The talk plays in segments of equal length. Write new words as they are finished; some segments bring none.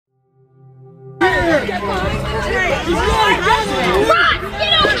I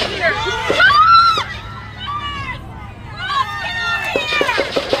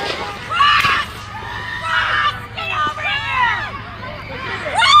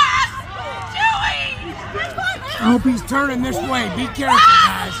hope he's turning this way. Be careful,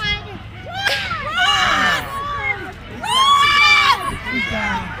 guys.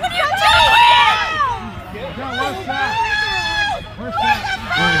 What are you doing? Where's that?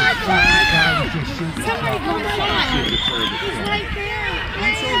 Somebody go shot. He's right there.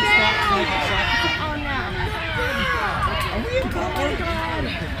 Oh no. Are we in Columbia?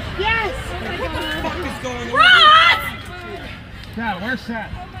 Yes. What the fuck is going on? Ross! Dad, where's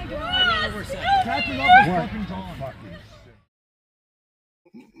Seth? Oh my God. Seth is up his fucking gone.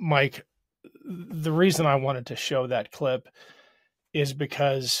 Mike, the reason I wanted to show that clip is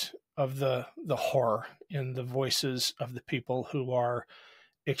because of the horror in the voices of the people who are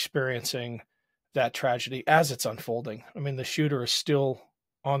experiencing that tragedy as it's unfolding. I mean, the shooter is still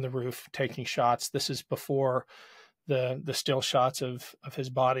on the roof taking shots. This is before the still shots of his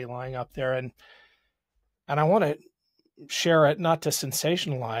body lying up there. And I want to share it, not to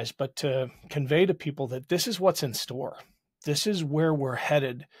sensationalize, but to convey to people that this is what's in store. This is where we're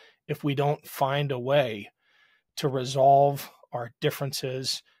headed if we don't find a way to resolve our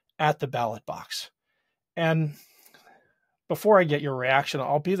differences at the ballot box. And before I get your reaction,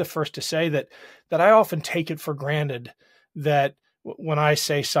 I'll be the first to say that I often take it for granted that when I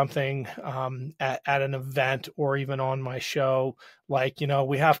say something at an event or even on my show, like, you know,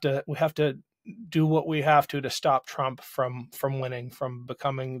 we have to do what we have to stop Trump from winning, from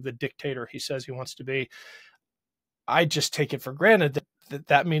becoming the dictator he says he wants to be. I just take it for granted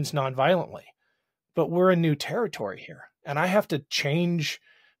that means nonviolently. But we're in new territory here, and I have to change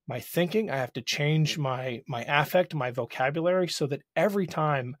my thinking. I have to change my affect, my vocabulary, so that every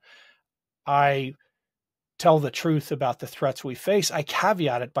time I tell the truth about the threats we face, I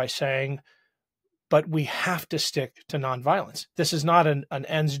caveat it by saying, but we have to stick to nonviolence. This is not an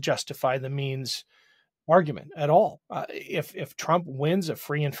ends justify the means argument at all. If Trump wins a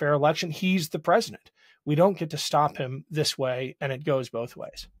free and fair election, he's the president. We don't get to stop him this way, and it goes both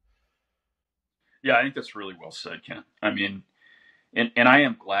ways. Yeah, I think that's really well said, Ken. I mean, and I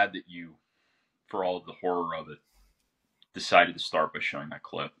am glad that you, for all of the horror of it, decided to start by showing that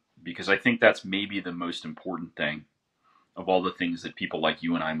clip, because I think that's maybe the most important thing of all the things that people like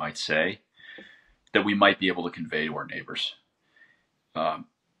you and I might say that we might be able to convey to our neighbors. I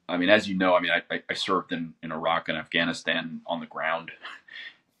mean, as you know, I mean, I served in Iraq and Afghanistan on the ground.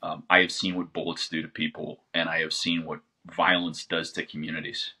 I have seen what bullets do to people, and I have seen what violence does to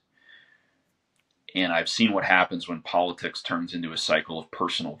communities. And I've seen what happens when politics turns into a cycle of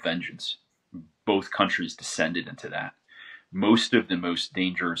personal vengeance. Both countries descended into that. Most of the most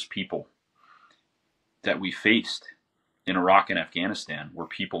dangerous people that we faced in Iraq and Afghanistan were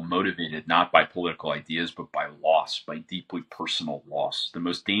people motivated not by political ideas, but by loss, by deeply personal loss. The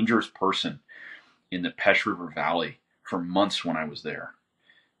most dangerous person in the Pesh River Valley for months when I was there,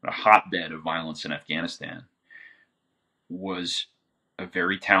 a hotbed of violence in Afghanistan, was a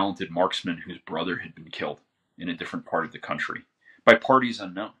very talented marksman whose brother had been killed in a different part of the country by parties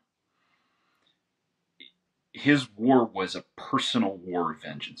unknown. His war was a personal war of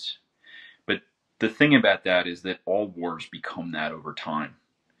vengeance. But the thing about that is that all wars become that over time.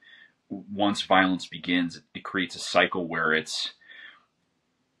 Once violence begins, it creates a cycle where it's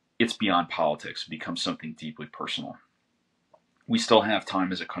beyond politics. It becomes something deeply personal. We still have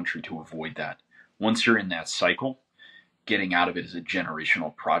time as a country to avoid that. Once you're in that cycle, getting out of it is a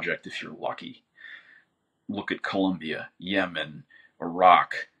generational project if you're lucky. Look at Colombia, Yemen,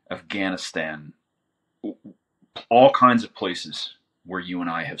 Iraq, Afghanistan, all kinds of places where you and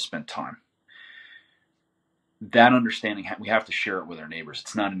I have spent time. That understanding, we have to share it with our neighbors.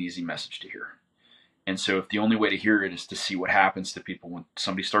 It's not an easy message to hear. And so if the only way to hear it is to see what happens to people when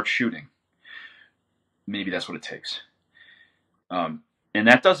somebody starts shooting, maybe that's what it takes. And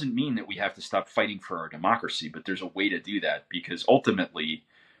that doesn't mean that we have to stop fighting for our democracy, but there's a way to do that, because ultimately,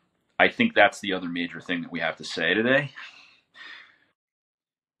 I think that's the other major thing that we have to say today.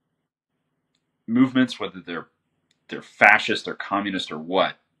 Movements, whether they're fascist or communist or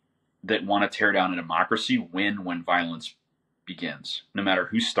what, that want to tear down a democracy win when violence begins, no matter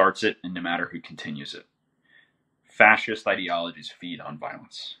who starts it and no matter who continues it. Fascist ideologies feed on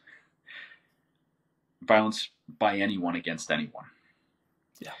violence. Violence by anyone against anyone.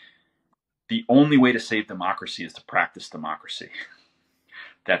 Yeah. The only way to save democracy is to practice democracy.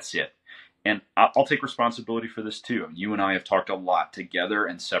 That's it. And I'll take responsibility for this too. You and I have talked a lot together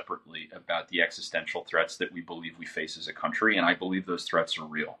and separately about the existential threats that we believe we face as a country, and I believe those threats are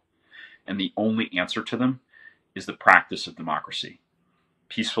real. And the only answer to them is the practice of democracy,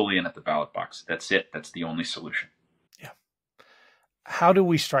 peacefully and at the ballot box. That's it. That's the only solution. Yeah. How do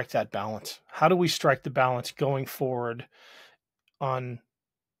we strike that balance? How do we strike the balance going forward on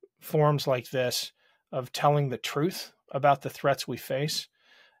forums like this of telling the truth about the threats we face,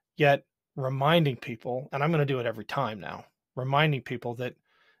 yet reminding people, and I'm going to do it every time now, reminding people that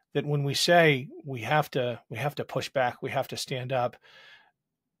when we say we have to push back, we have to stand up,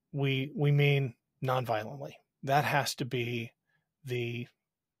 we mean nonviolently. That has to be the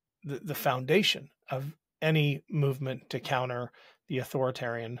foundation of any movement to counter the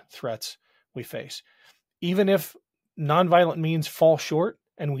authoritarian threats we face. Even if nonviolent means fall short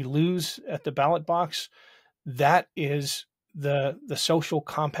and we lose at the ballot box, that is the social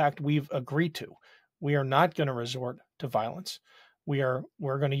compact we've agreed to. We are not going to resort to violence. We're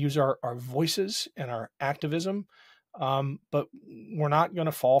going to use our voices and our activism, but we're not going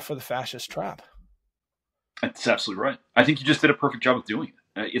to fall for the fascist trap. That's absolutely right. I think you just did a perfect job of doing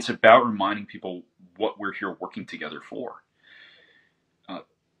it. It's about reminding people what we're here working together for.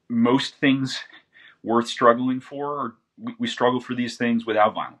 Most things worth struggling for, we struggle for these things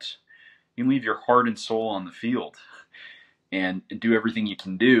without violence. You can leave your heart and soul on the field and do everything you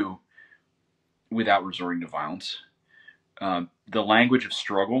can do without resorting to violence. The language of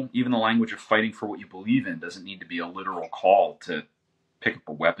struggle, even the language of fighting for what you believe in, doesn't need to be a literal call to pick up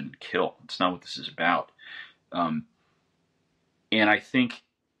a weapon and kill. It's not what this is about. And I think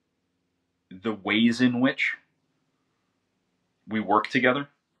the ways in which we work together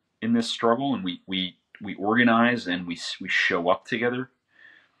in this struggle, and we organize and we show up together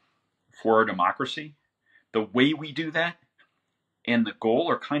for our democracy, the way we do that and the goal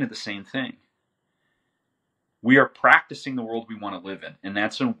are kind of the same thing. We are practicing the world we want to live in, and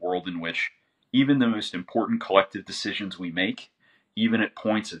that's a world in which even the most important collective decisions we make, even at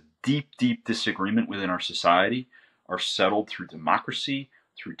points of deep, deep disagreement within our society, are settled through democracy,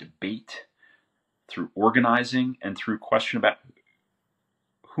 through debate, through organizing, and through question about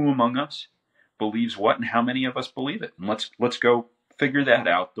who among us believes what and how many of us believe it. And let's go figure that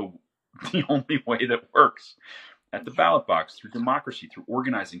out the only way that works. At the ballot box, through democracy, through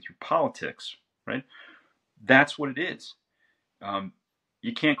organizing, through politics, right? That's what it is.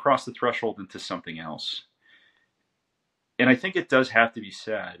 You can't cross the threshold into something else. And I think it does have to be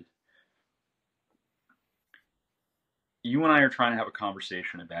said, you and I are trying to have a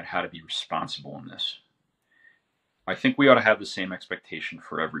conversation about how to be responsible in this. I think we ought to have the same expectation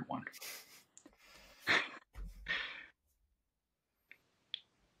for everyone.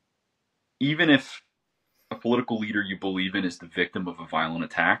 Even if a political leader you believe in is the victim of a violent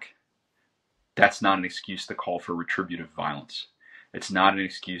attack, that's not an excuse to call for retributive violence. It's not an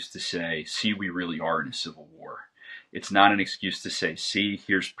excuse to say, see, we really are in a civil war. It's not an excuse to say, see,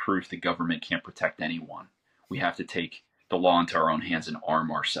 here's proof the government can't protect anyone. We have to take the law into our own hands and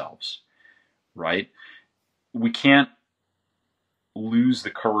arm ourselves, right? We can't lose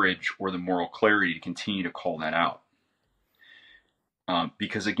the courage or the moral clarity to continue to call that out.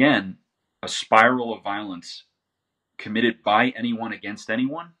 Because again, a spiral of violence committed by anyone against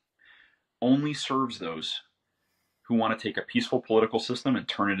anyone only serves those who want to take a peaceful political system and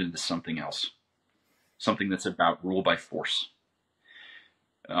turn it into something else, something that's about rule by force.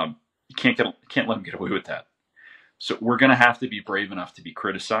 You can't let them get away with that. So we're going to have to be brave enough to be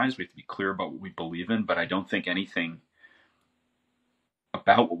criticized. We have to be clear about what we believe in, but I don't think anything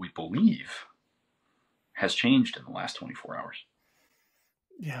about what we believe has changed in the last 24 hours.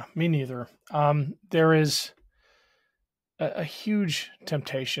 Yeah, me neither. There is a huge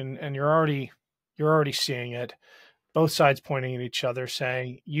temptation, and you're already seeing it. Both sides pointing at each other,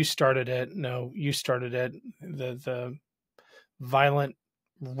 saying, "You started it." No, you started it. The violent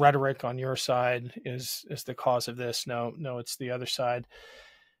rhetoric on your side is the cause of this. No, it's the other side.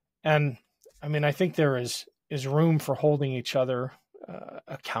 And I mean, I think there is room for holding each other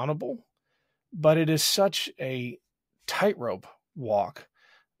accountable, but it is such a tightrope walk.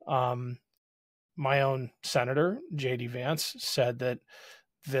 My own senator, J.D. Vance, said that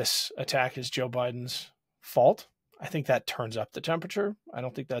this attack is Joe Biden's fault. I think that turns up the temperature. I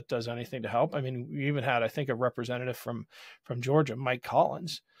don't think that does anything to help. I mean, we even had, I think, a representative from Georgia, Mike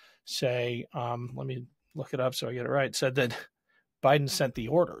Collins, say, let me look it up so I get it right, said that Biden sent the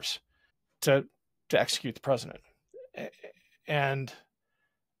orders to execute the president. And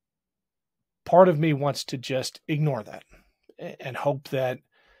part of me wants to just ignore that and hope that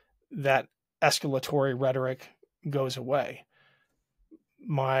escalatory rhetoric goes away.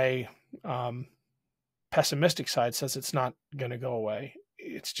 My pessimistic side says it's not going to go away.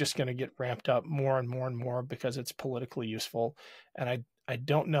 It's just going to get ramped up more and more and more because it's politically useful. And I I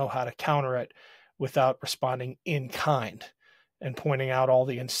don't know how to counter it without responding in kind and pointing out all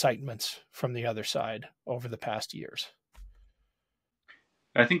the incitements from the other side over the past years.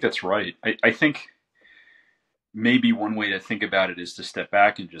 I think that's right. I think maybe one way to think about it is to step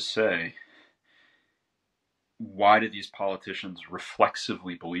back and just say, why do these politicians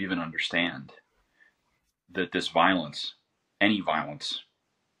reflexively believe and understand that this violence, any violence,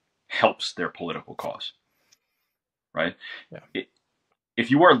 helps their political cause? Right? Yeah. If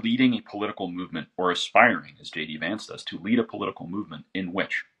you are leading a political movement or aspiring, as J.D. Vance does, to lead a political movement in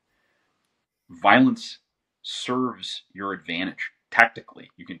which violence serves your advantage tactically,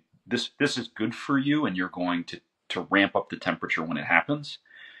 you can this is good for you, and you're going to ramp up the temperature when it happens.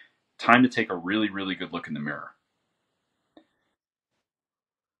 Time to take a really, really good look in the mirror.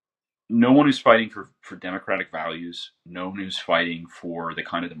 No one who's fighting for democratic values, no one who's fighting for the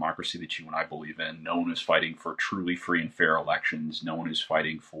kind of democracy that you and I believe in, no one who's fighting for truly free and fair elections, no one who's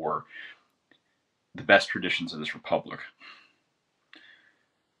fighting for the best traditions of this republic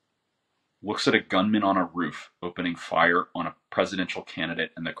looks at a gunman on a roof opening fire on a presidential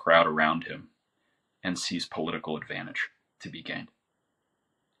candidate and the crowd around him and sees political advantage to be gained.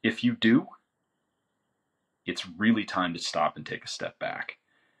 If you do, it's really time to stop and take a step back.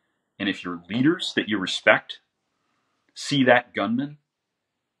 And if your leaders that you respect see that gunman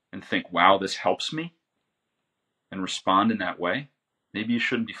and think, wow, this helps me, and respond in that way, maybe you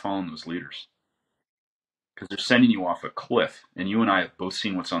shouldn't be following those leaders. Because they're sending you off a cliff, and you and I have both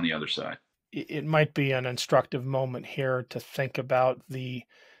seen what's on the other side. It might be an instructive moment here to think about the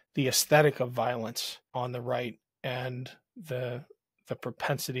aesthetic of violence on the right and the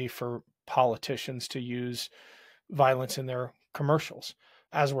propensity for politicians to use violence in their commercials.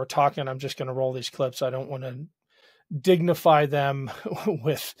 As we're talking, I'm just going to roll these clips. I don't want to dignify them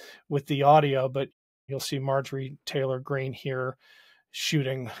with the audio, but you'll see Marjorie Taylor Greene here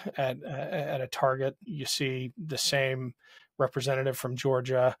shooting at a target. You see the same representative from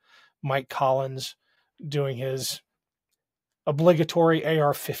Georgia, Mike Collins, doing his obligatory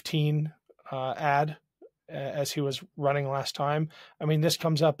AR-15 ad as he was running last time. I mean, this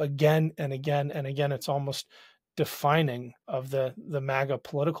comes up again and again and again. It's almost defining of the MAGA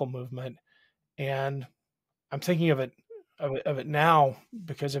political movement. And I'm thinking of it now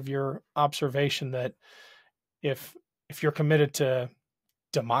because of your observation that if you're committed to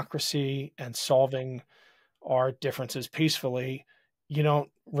democracy and solving our differences peacefully, you don't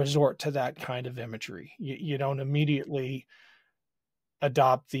resort to that kind of imagery. You don't immediately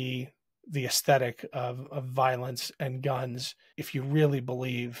adopt the aesthetic of violence and guns if you really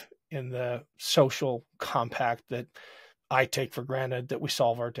believe in the social compact that I take for granted, that we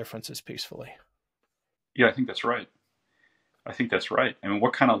solve our differences peacefully. Yeah, I think that's right. I mean,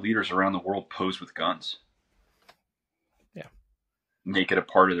 what kind of leaders around the world pose with guns? Yeah. Make it a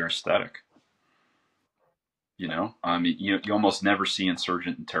part of their aesthetic. You know, I mean, you almost never see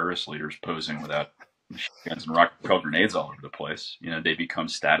insurgent and terrorist leaders posing without machine guns and rocket-propelled grenades all over the place. You know, they become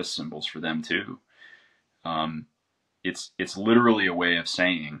status symbols for them too. It's literally a way of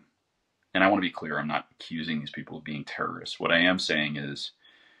saying, and I want to be clear, I'm not accusing these people of being terrorists. What I am saying is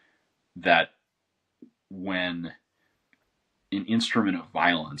that when an instrument of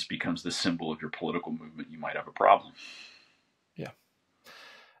violence becomes the symbol of your political movement, you might have a problem. Yeah.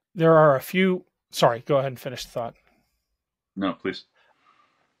 There are a few. Sorry, go ahead and finish the thought. No, please.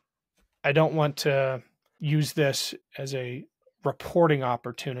 I don't want to use this as a reporting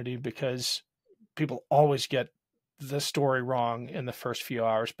opportunity because people always get the story wrong in the first few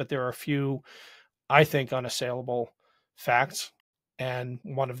hours, but there are a few, I think, unassailable facts. And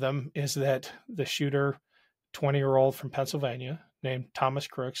one of them is that the shooter, 20-year-old from Pennsylvania named Thomas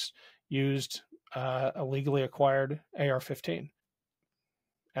Crooks, used a legally acquired AR-15.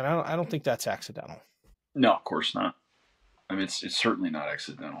 And I don't think that's accidental. No, of course not. I mean, it's certainly not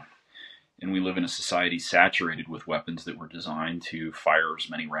accidental. And we live in a society saturated with weapons that were designed to fire as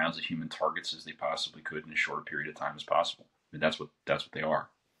many rounds at human targets as they possibly could in as short a period of time as possible. I mean, that's what they are.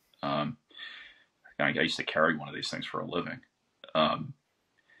 I used to carry one of these things for a living.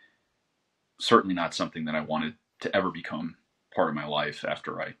 Certainly not something that I wanted to ever become part of my life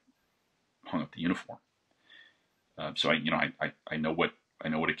after I hung up the uniform. So I know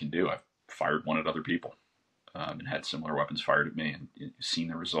what it can do. I've fired one at other people and had similar weapons fired at me and seen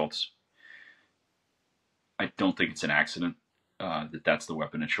the results. I don't think it's an accident that that's the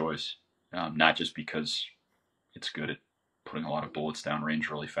weapon of choice, not just because it's good at putting a lot of bullets down range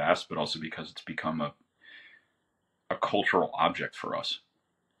really fast, but also because it's become a cultural object for us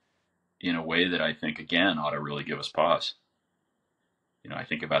in a way that I think, again, ought to really give us pause. You know, I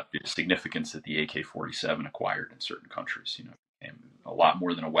think about the significance that the AK-47 acquired in certain countries. You know, And a lot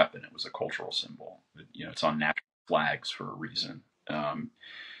more than a weapon. It was a cultural symbol. You know, it's on national flags for a reason.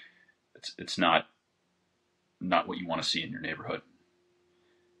 It's not what you want to see in your neighborhood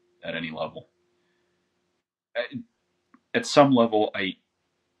at any level. At some level, I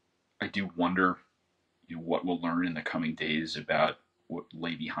do wonder, you know, what we'll learn in the coming days about what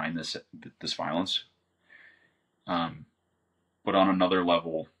lay behind this violence. But on another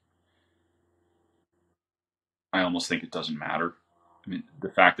level, I almost think it doesn't matter. I mean, the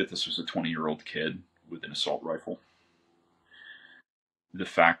fact that this was a 20-year-old kid with an assault rifle, the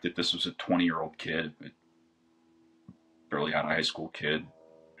fact that this was a 20-year-old kid, barely out of high school kid,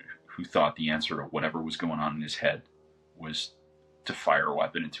 who thought the answer to whatever was going on in his head was to fire a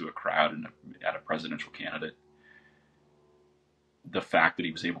weapon into a crowd and at a presidential candidate. The fact that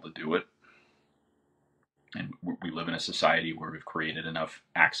he was able to do it, and we live in a society where we've created enough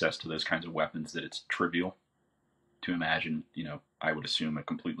access to those kinds of weapons that it's trivial to imagine, you know, I would assume a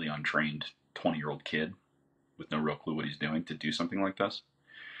completely untrained 20-year-old kid with no real clue what he's doing to do something like this.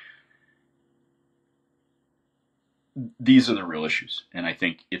 These are the real issues. And I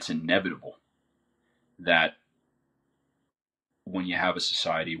think it's inevitable that when you have a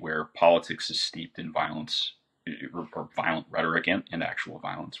society where politics is steeped in violence or violent rhetoric and actual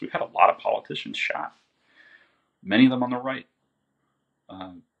violence, we've had a lot of politicians shot, many of them on the right.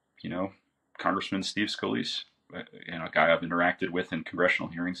 You know, Congressman Steve Scalise, you know, a guy I've interacted with in congressional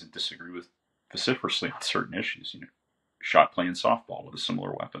hearings and disagree with vociferously on certain issues, you know, shot playing softball with a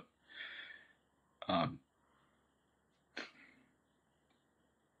similar weapon.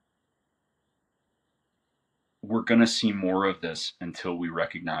 We're going to see more of this until we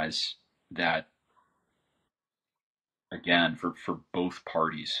recognize that, again, for both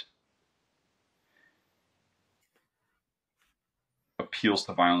parties, appeals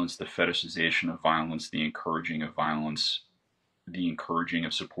to violence, the fetishization of violence, the encouraging of violence, the encouraging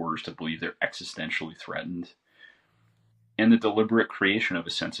of supporters to believe they're existentially threatened, and the deliberate creation of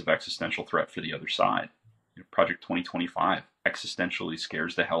a sense of existential threat for the other side. You know, Project 2025 existentially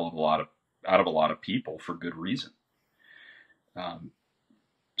scares the hell of out of a lot of people for good reason.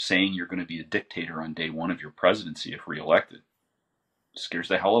 Saying you're going to be a dictator on day one of your presidency if reelected scares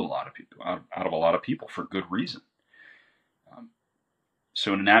the hell of a lot of people out of a lot of people for good reason.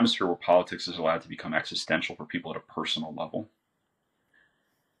 So in an atmosphere where politics is allowed to become existential for people at a personal level,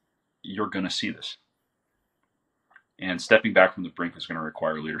 you're going to see this. And stepping back from the brink is going to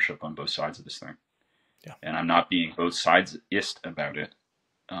require leadership on both sides of this thing. Yeah. And I'm not being both sides-ist about it.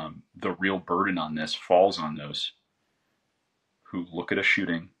 The real burden on this falls on those who look at a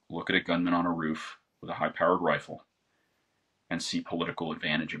shooting, look at a gunman on a roof with a high-powered rifle, and see political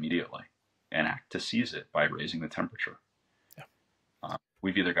advantage immediately and act to seize it by raising the temperature.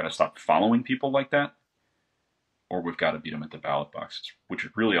 We've either got to stop following people like that, or we've got to beat them at the ballot boxes, which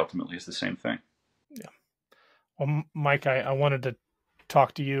really ultimately is the same thing. Yeah. Well, Mike, I wanted to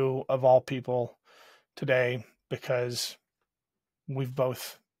talk to you of all people today because we've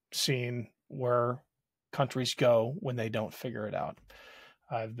both seen where countries go when they don't figure it out.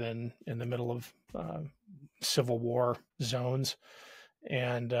 I've been in the middle of civil war zones,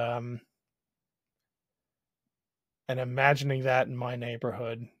 and imagining that in my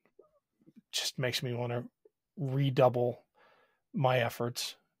neighborhood just makes me want to redouble my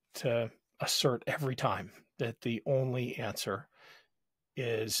efforts to assert every time that the only answer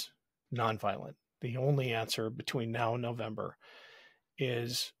is nonviolent. The only answer between now and November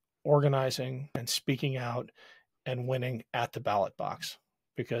is organizing and speaking out and winning at the ballot box.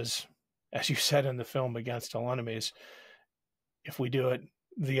 Because as you said in the film Against All Enemies, if we do it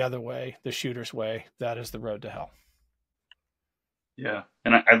the other way, the shooter's way, that is the road to hell. Yeah.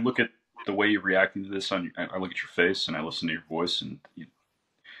 And I look at the way you're reacting to this, I look at your face and I listen to your voice, and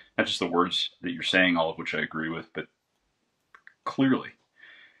not just the words that you're saying, all of which I agree with, but clearly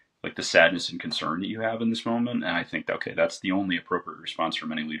like the sadness and concern that you have in this moment. And I think, okay, that's the only appropriate response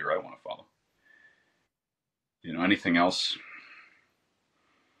from any leader I want to follow. You know, anything else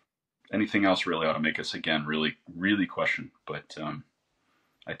really ought to make us, again, really, really question. But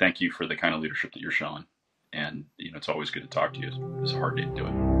I thank you for the kind of leadership that you're showing. And, you know, it's always good to talk to you. It's a hard day to do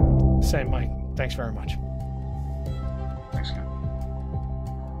it. Same, Mike. Thanks very much. Thanks, Ken.